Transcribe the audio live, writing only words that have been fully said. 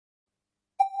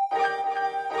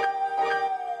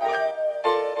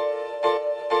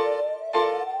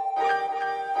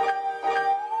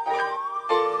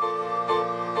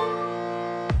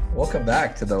welcome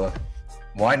back to the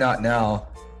Why Not Now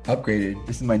upgraded.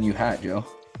 This is my new hat, Joe.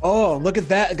 Oh, look at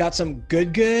that. Got some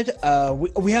good.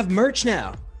 We have merch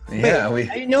now. Yeah, Wait,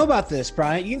 I didn't know about this,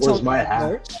 Brian. You can tell Where's me my about hat?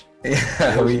 merch.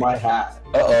 Yeah, Where's my hat?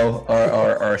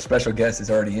 Our special guest is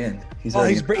already in.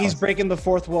 He's Breaking the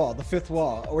fourth wall, the fifth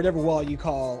wall, or whatever wall you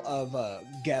call of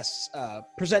guests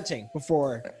presenting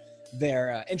before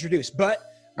they're introduced. But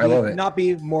I love we it. could not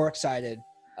be more excited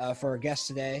for our guest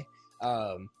today.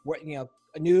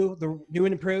 The new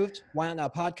and improved Why Not Now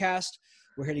podcast.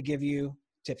 We're here to give you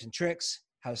tips and tricks,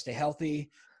 how to stay healthy,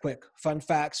 quick fun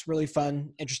facts, really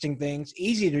fun, interesting things,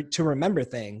 easy to remember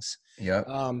things. Yep.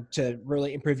 To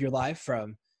really improve your life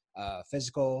from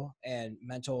physical and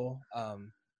mental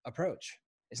approach.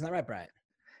 Isn't that right, Brian?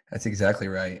 That's exactly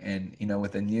right. And,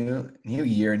 with a new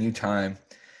year, new time,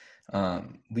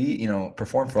 we,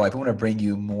 Perform for Life, we want to bring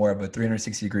you more of a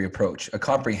 360-degree approach, a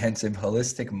comprehensive,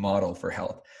 holistic model for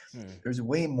health. There's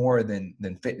way more than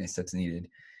fitness that's needed.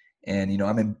 And,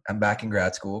 I'm back in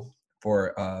grad school for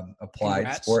applied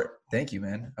Congrats. sport. Thank you,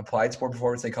 man. Applied sport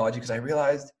performance psychology, because I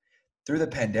realized through the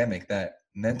pandemic that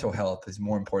mental health is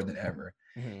more important than ever.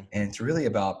 Mm-hmm. And it's really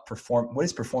about what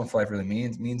does perform for life really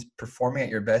mean? It means performing at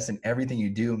your best in everything you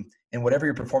do and whatever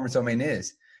your performance domain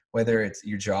is, whether it's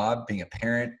your job, being a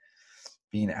parent,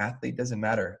 being an athlete, doesn't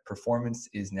matter. Performance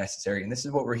is necessary. And this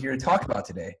is what we're here to talk about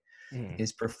today,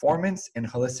 is performance and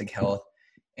holistic health.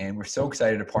 And we're so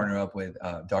excited to partner up with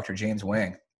Dr. James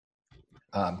Wang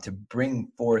to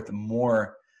bring forth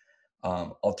more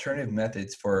alternative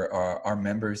methods for our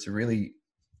members to really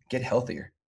get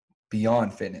healthier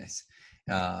beyond fitness.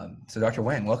 So Dr.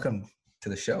 Wang, welcome to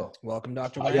the show. Welcome,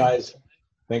 Dr. Hi, Wang. guys.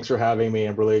 Thanks for having me.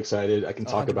 I'm really excited. I can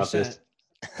talk 100%. about this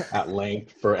at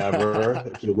length forever.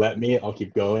 If you let me, I'll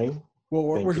keep going.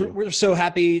 Well, we're so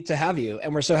happy to have you,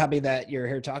 and we're so happy that you're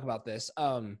here to talk about this.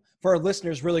 For our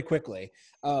listeners, really quickly,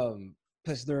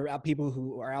 because there are people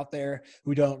who are out there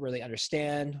who don't really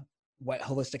understand what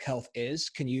holistic health is.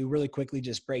 Can you really quickly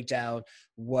just break down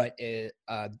what is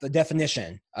the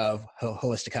definition of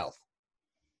holistic health?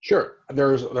 Sure.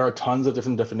 There are tons of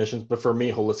different definitions, but for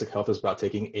me, holistic health is about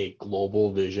taking a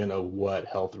global vision of what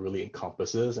health really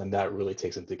encompasses, and that really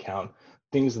takes into account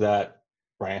things that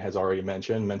Brian has already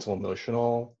mentioned: mental,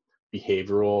 emotional,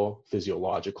 behavioral,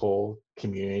 physiological,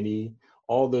 community.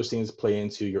 All of those things play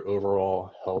into your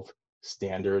overall health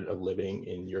standard of living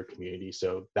in your community.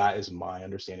 So that is my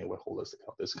understanding of what holistic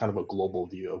health is, kind of a global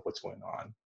view of what's going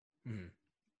on.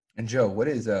 And Joe, what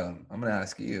is I'm going to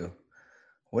ask you,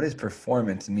 what does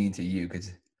performance mean to you?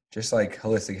 Because just like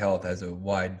holistic health has a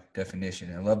wide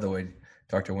definition, I love the way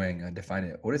Dr. Wang defined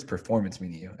it. What does performance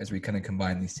mean to you as we kind of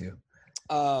combine these two?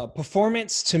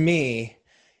 Performance to me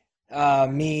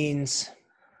means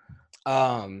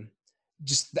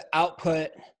just the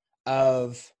output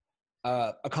of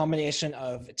a combination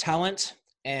of talent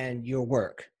and your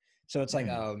work. So it's like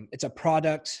it's a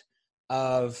product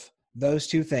of those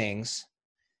two things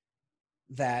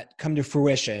that come to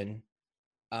fruition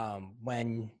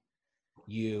when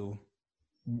you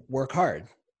work hard,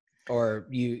 or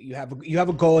you have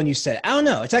a goal and you set it. I don't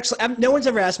know. It's actually no one's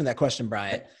ever asked me that question,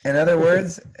 Brian. In other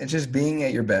words, it's just being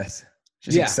at your best,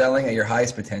 just excelling at your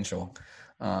highest potential.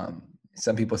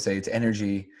 Some people say it's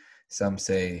energy. Some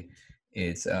say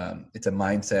it's a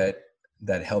mindset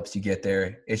that helps you get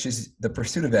there. It's just the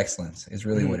pursuit of excellence is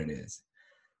really what it is.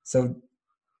 So,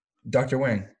 Dr.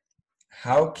 Wang,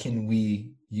 how can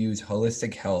we use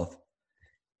holistic health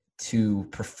to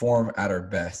perform at our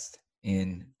best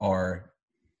in our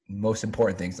most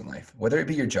important things in life, whether it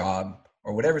be your job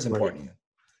or whatever's important to you?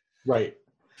 Right.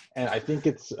 And I think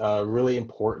it's really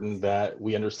important that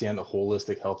we understand that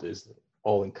holistic health is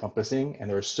all encompassing, and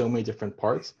there are so many different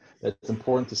parts that it's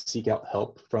important to seek out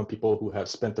help from people who have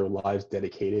spent their lives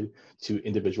dedicated to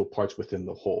individual parts within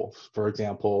the whole. For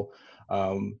example,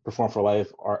 Perform for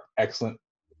Life are excellent,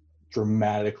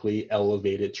 dramatically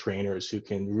elevated trainers who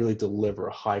can really deliver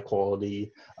high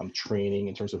quality training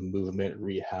in terms of movement,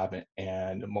 rehab,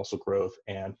 and muscle growth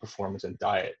and performance and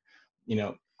diet.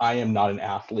 I am not an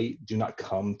athlete. Do not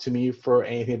come to me for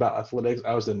anything about athletics.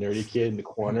 I was the nerdy kid in the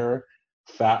corner,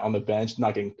 fat on the bench,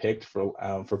 not getting picked for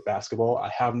basketball. I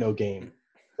have no game.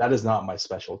 That is not my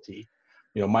specialty.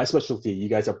 My specialty, you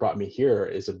guys have brought me here,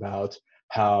 is about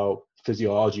how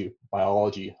physiology,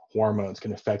 biology, hormones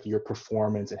can affect your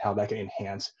performance and how that can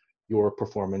enhance your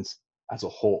performance as a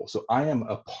whole. So I am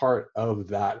a part of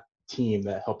that team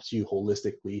that helps you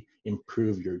holistically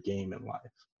improve your game in life.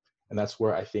 And that's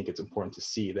where I think it's important to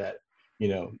see that,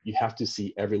 you have to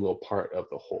see every little part of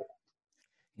the whole.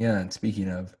 Yeah. And speaking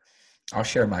of, I'll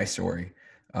share my story.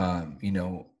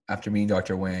 After meeting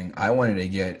Dr. Wang, I wanted to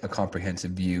get a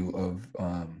comprehensive view of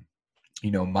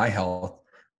my health,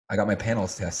 I got my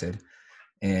panels tested,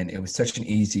 and it was such an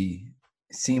easy,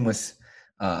 seamless,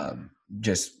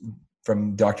 just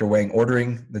from Dr. Wang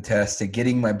ordering the test to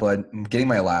getting my blood, getting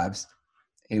my labs.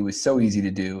 It was so easy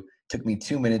to do. Took me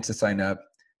 2 minutes to sign up.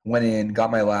 Went in,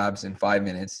 got my labs in 5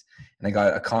 minutes, and I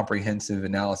got a comprehensive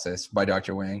analysis by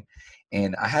Dr. Wang.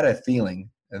 And I had a feeling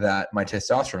that my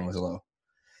testosterone was low.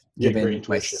 Yeah, great Given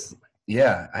intuition.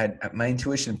 I had my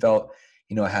intuition felt,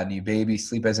 I had a new baby,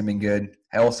 sleep hasn't been good.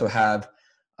 I also have,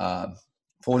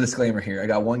 full disclaimer here, I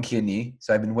got one kidney,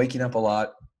 so I've been waking up a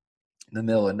lot in the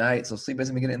middle of the night, so sleep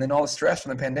hasn't been good, and then all the stress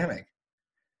from the pandemic.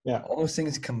 Yeah. All those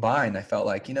things combined, I felt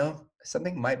like,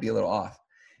 something might be a little off.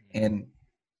 And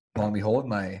lo and behold,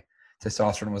 my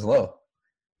testosterone was low.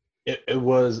 It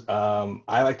was,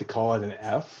 I like to call it an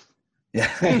F. Yeah,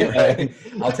 right.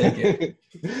 I'll take it.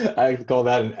 I like to call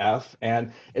that an F.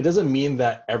 And it doesn't mean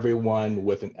that everyone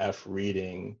with an F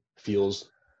reading feels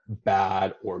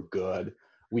bad or good.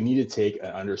 We need to take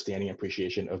an understanding and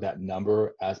appreciation of that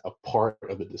number as a part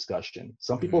of the discussion.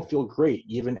 Some people feel great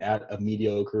even at a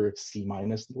mediocre C-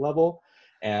 level.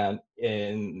 And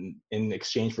in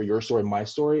exchange for your story, my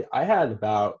story, I had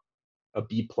about a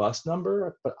B+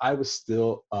 number, but I was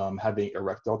still having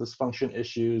erectile dysfunction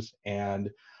issues, and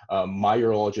my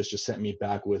urologist just sent me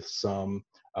back with some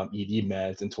ED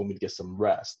meds and told me to get some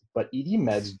rest. But ED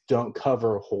meds don't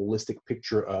cover a holistic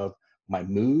picture of my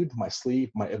mood, my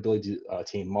sleep, my ability to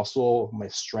attain muscle, my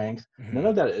strength. None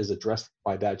of that is addressed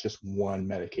by that just one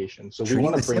medication. So we Treating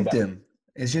want the to bring symptom.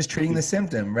 It's just treating the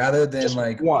symptom rather than just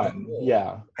like one.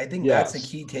 Yeah. I think that's the Yes.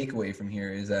 key takeaway from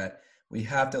here is that we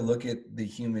have to look at the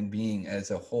human being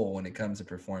as a whole when it comes to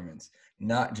performance,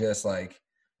 not just like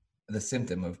the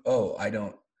symptom of, oh, I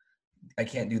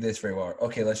can't do this very well.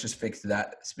 Okay, let's just fix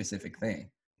that specific thing.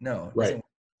 No, it doesn't Right. work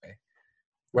that way.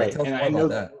 Right. Right. Tell us And more I about know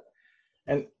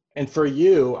that. and for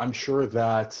you, I'm sure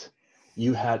that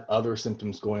you had other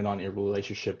symptoms going on in your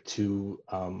relationship to,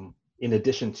 in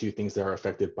addition to things that are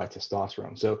affected by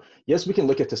testosterone. So yes, we can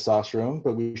look at testosterone,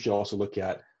 but we should also look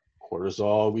at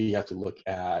cortisol. We have to look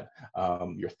at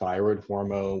your thyroid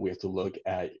hormone. We have to look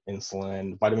at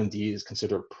insulin. Vitamin D is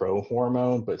considered pro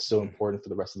hormone, but so important for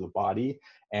the rest of the body.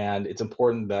 And it's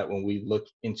important that when we look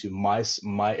into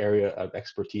my area of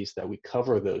expertise, that we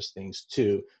cover those things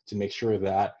too, to make sure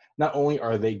that not only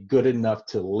are they good enough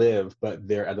to live, but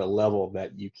they're at a level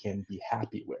that you can be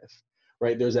happy with,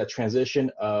 right? There's that transition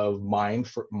of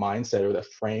mindset, or the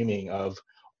framing of,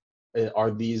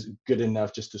 are these good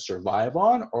enough just to survive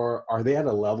on, or are they at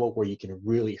a level where you can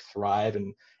really thrive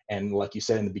and like you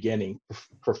said in the beginning,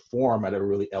 perform at a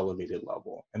really elevated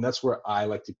level? And that's where I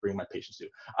like to bring my patients to.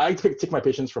 I take my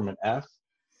patients from an F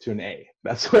to an A.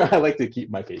 That's where I like to keep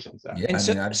my patients at. Yeah, And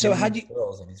I've so given how him do you,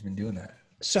 referrals and he's been doing that.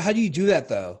 so how do you do that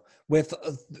though with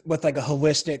like a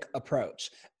holistic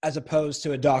approach, as opposed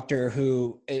to a doctor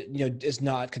who is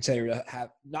not considered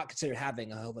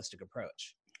having a holistic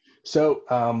approach? So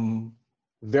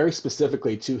very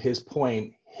specifically to his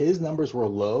point, his numbers were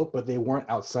low, but they weren't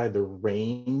outside the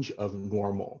range of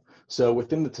normal. So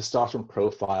within the testosterone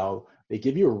profile, they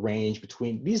give you a range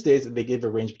between, these days, they give a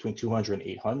range between 200 and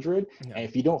 800. Yeah. And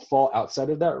if you don't fall outside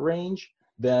of that range,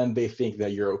 then they think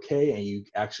that you're okay and you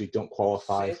actually don't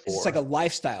qualify It's for. like a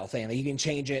lifestyle thing that you can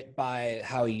change it by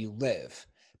how you live.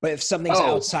 But if something's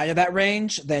Oh. outside of that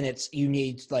range, then you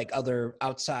need like other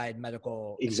outside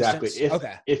medical Exactly. assistance.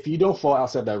 If you don't fall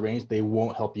outside that range, they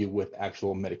won't help you with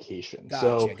actual medication.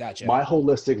 Gotcha. My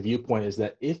holistic viewpoint is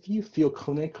that if you feel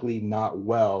clinically not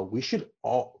well, we should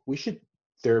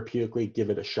therapeutically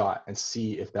give it a shot and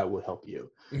see if that will help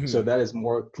you. Mm-hmm. So that is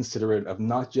more considerate of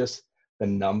not just the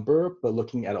number, but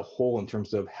looking at a whole in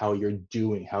terms of how you're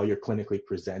doing, how you're clinically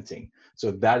presenting.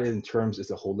 So that in terms is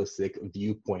a holistic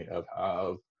viewpoint of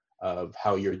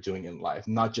how you're doing in life,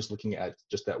 not just looking at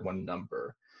just that one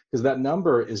number. Because that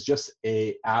number is just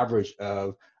a average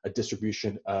of a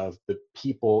distribution of the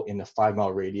people in a 5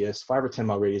 or 10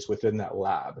 mile radius within that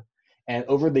lab. And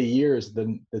over the years,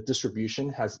 the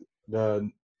distribution the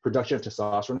production of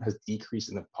testosterone has decreased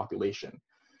in the population.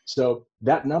 So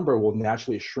that number will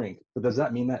naturally shrink. But does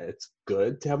that mean that it's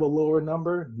good to have a lower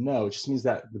number? No, it just means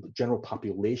that the general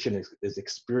population is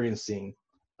experiencing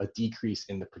a decrease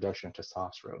in the production of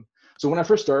testosterone. So when I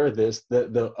first started this,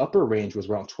 the upper range was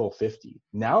around 1250.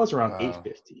 Now it's around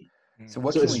 850. So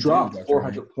what So can it's we do, dropped Dr.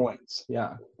 400 Wang? points.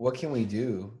 Yeah. What can we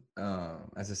do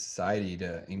as a society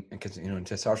because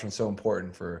testosterone is so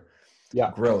important for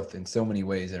growth in so many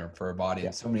ways and for our body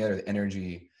and so many other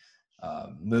energy,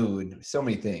 mood, so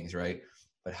many things, right?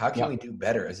 But how can we do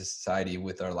better as a society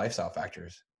with our lifestyle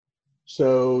factors?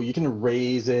 So you can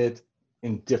raise it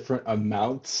in different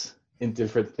amounts in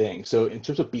different things. So in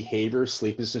terms of behavior,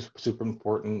 sleep is just super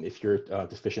important. If you're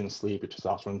deficient in sleep, your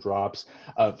testosterone drops.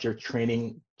 If you're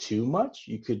training too much,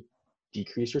 you could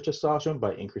decrease your testosterone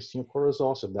by increasing your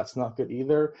cortisol. So that's not good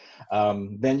either.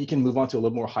 Then you can move on to a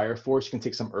little more higher force. You can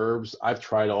take some herbs. I've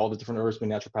tried all the different herbs.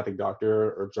 Being a naturopathic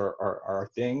doctor, herbs are our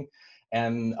thing.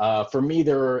 And for me,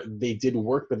 they did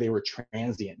work, but they were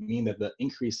transient, meaning that the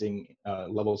increasing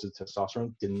levels of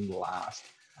testosterone didn't last.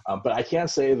 But I can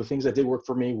say the things that did work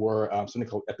for me were something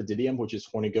called epididium, which is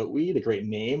horny goat weed, a great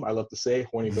name. I love to say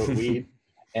horny goat weed.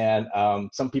 And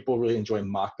some people really enjoy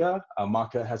maca.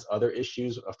 Maca has other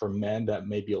issues for men that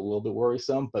may be a little bit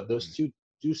worrisome, but those two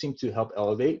do seem to help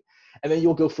elevate. And then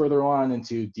you'll go further on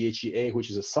into DHEA, which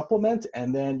is a supplement.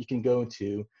 And then you can go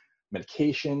into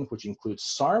medication, which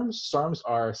includes SARMs. SARMs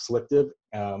are selective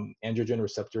androgen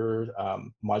receptor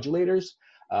modulators.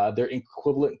 They're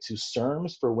equivalent to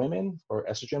SERMs for women, or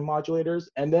estrogen modulators.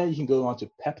 And then you can go on to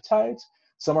peptides.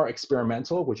 Some are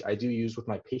experimental, which I do use with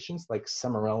my patients, like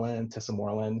sermorelin,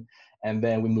 tesamorelin. And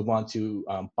then we move on to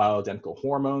bioidentical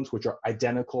hormones, which are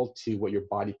identical to what your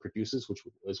body produces, which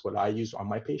is what I use on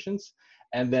my patients.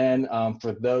 And then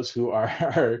for those who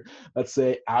are, let's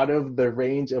say, out of the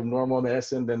range of normal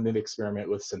medicine, then they experiment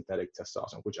with synthetic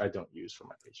testosterone, which I don't use for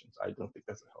my patients. I don't think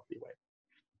that's a healthy way.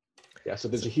 Yeah, so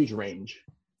there's a huge range.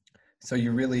 So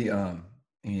you really,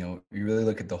 you really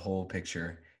look at the whole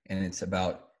picture, and it's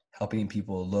about helping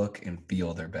people look and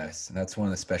feel their best. And that's one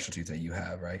of the specialties that you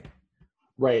have, right?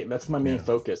 Right, that's my main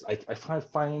focus. I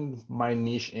find my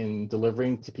niche in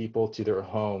delivering to people, to their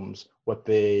homes, what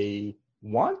they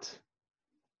want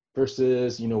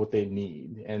versus what they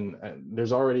need. And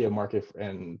there's already a market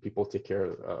and people take care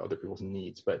of other people's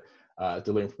needs, but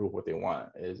delivering for people what they want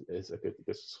is a good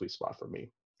sweet spot for me.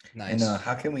 Nice. And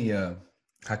how can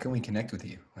we connect with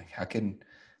you? Like how could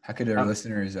our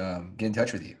listeners get in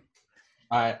touch with you?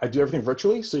 I do everything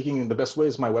virtually. So the best way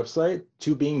is my website,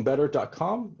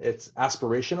 tobeingbetter.com. It's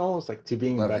aspirational. It's like to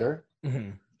being Love better.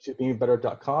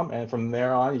 Tobeingbetter.com. And from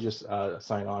there on, you just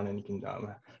sign on and you can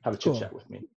have a chit chat with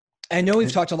me. I know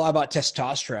we've talked a lot about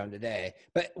testosterone today,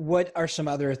 but what are some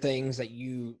other things that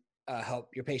you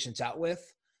help your patients out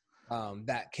with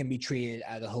that can be treated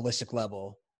at a holistic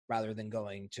level rather than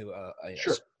going to a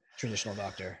traditional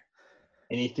doctor?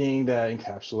 Anything that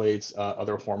encapsulates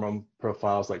other hormone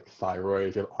profiles like thyroid,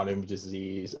 if you have autoimmune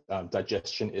disease,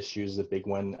 digestion issues is a big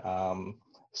one,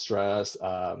 stress,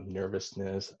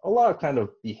 nervousness, a lot of kind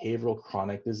of behavioral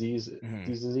chronic disease.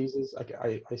 These diseases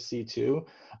I see too.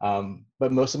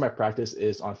 But most of my practice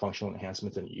is on functional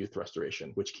enhancements and youth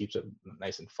restoration, which keeps it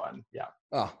nice and fun. Yeah.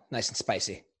 Oh, nice and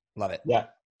spicy. Love it. Yeah.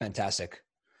 Fantastic.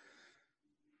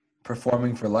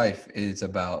 Performing for life is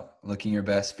about looking your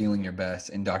best, feeling your best,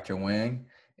 and Dr. Wang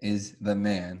is the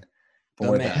man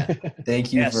for that.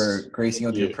 Thank you for gracing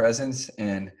with your presence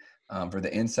and for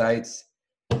the insights.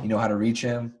 You know how to reach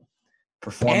him.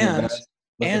 Perform your best.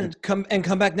 And come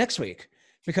back next week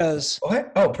because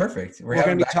perfect. We're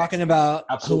going to be talking about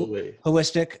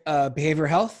holistic behavioral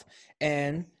health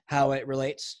and how it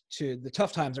relates to the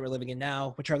tough times that we're living in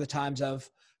now, which are the times of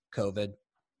COVID.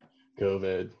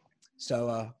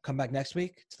 So come back next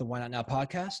week to the Why Not Now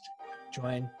podcast.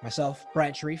 Join myself,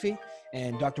 Brian Sharifi,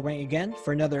 and Dr. Wang again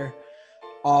for another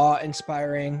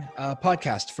awe-inspiring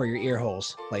podcast for your ear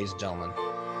holes, ladies and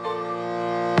gentlemen.